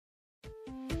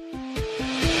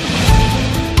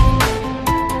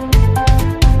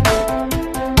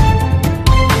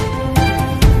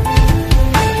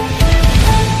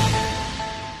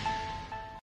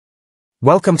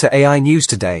Welcome to AI News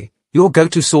Today, your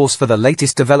go-to source for the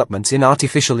latest developments in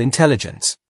artificial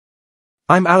intelligence.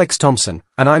 I'm Alex Thompson,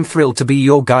 and I'm thrilled to be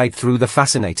your guide through the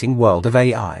fascinating world of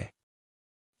AI.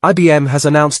 IBM has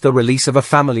announced the release of a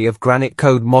family of Granite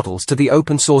code models to the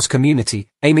open-source community,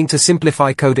 aiming to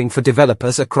simplify coding for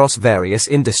developers across various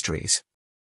industries.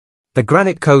 The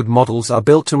Granite code models are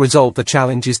built to resolve the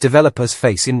challenges developers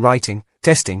face in writing,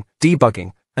 testing,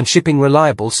 debugging, and shipping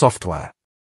reliable software.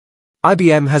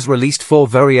 IBM has released 4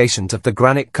 variations of the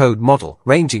Granite code model,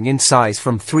 ranging in size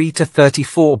from 3 to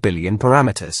 34 billion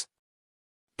parameters.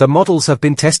 The models have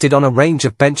been tested on a range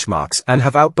of benchmarks and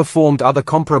have outperformed other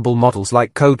comparable models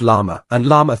like Code Llama and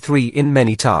Llama 3 in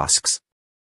many tasks.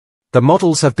 The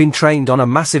models have been trained on a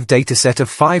massive dataset of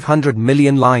 500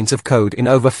 million lines of code in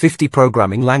over 50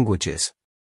 programming languages.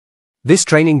 This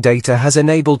training data has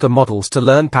enabled the models to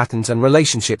learn patterns and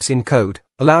relationships in code,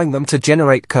 allowing them to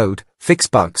generate code, fix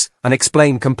bugs, and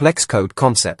explain complex code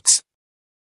concepts.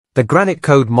 The Granite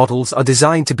code models are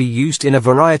designed to be used in a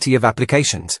variety of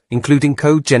applications, including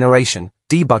code generation,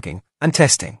 debugging, and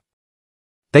testing.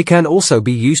 They can also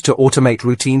be used to automate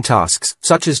routine tasks,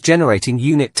 such as generating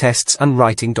unit tests and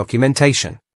writing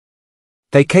documentation.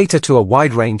 They cater to a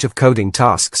wide range of coding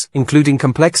tasks, including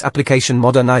complex application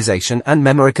modernization and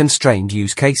memory-constrained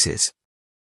use cases.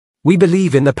 We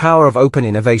believe in the power of open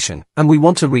innovation, and we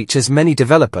want to reach as many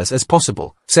developers as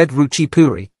possible, said Ruchi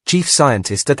Puri, chief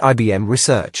scientist at IBM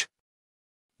Research.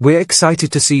 We're excited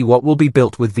to see what will be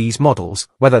built with these models,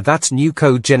 whether that's new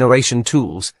code generation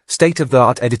tools,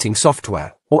 state-of-the-art editing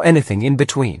software, or anything in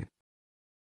between.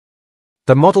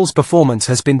 The model's performance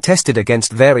has been tested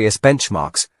against various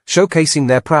benchmarks, showcasing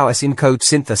their prowess in code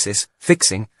synthesis,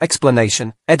 fixing,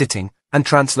 explanation, editing, and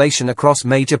translation across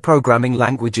major programming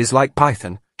languages like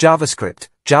Python, JavaScript,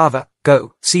 Java,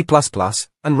 Go, C++,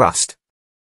 and Rust.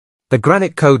 The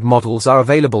Granite code models are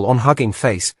available on Hugging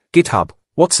Face, GitHub,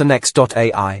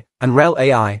 whatsanext.ai, and RHEL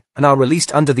AI, and are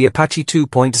released under the Apache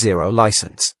 2.0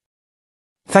 license.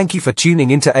 Thank you for tuning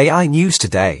into AI News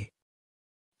Today.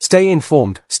 Stay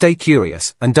informed, stay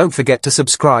curious, and don't forget to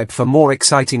subscribe for more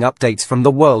exciting updates from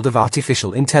the world of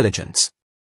artificial intelligence.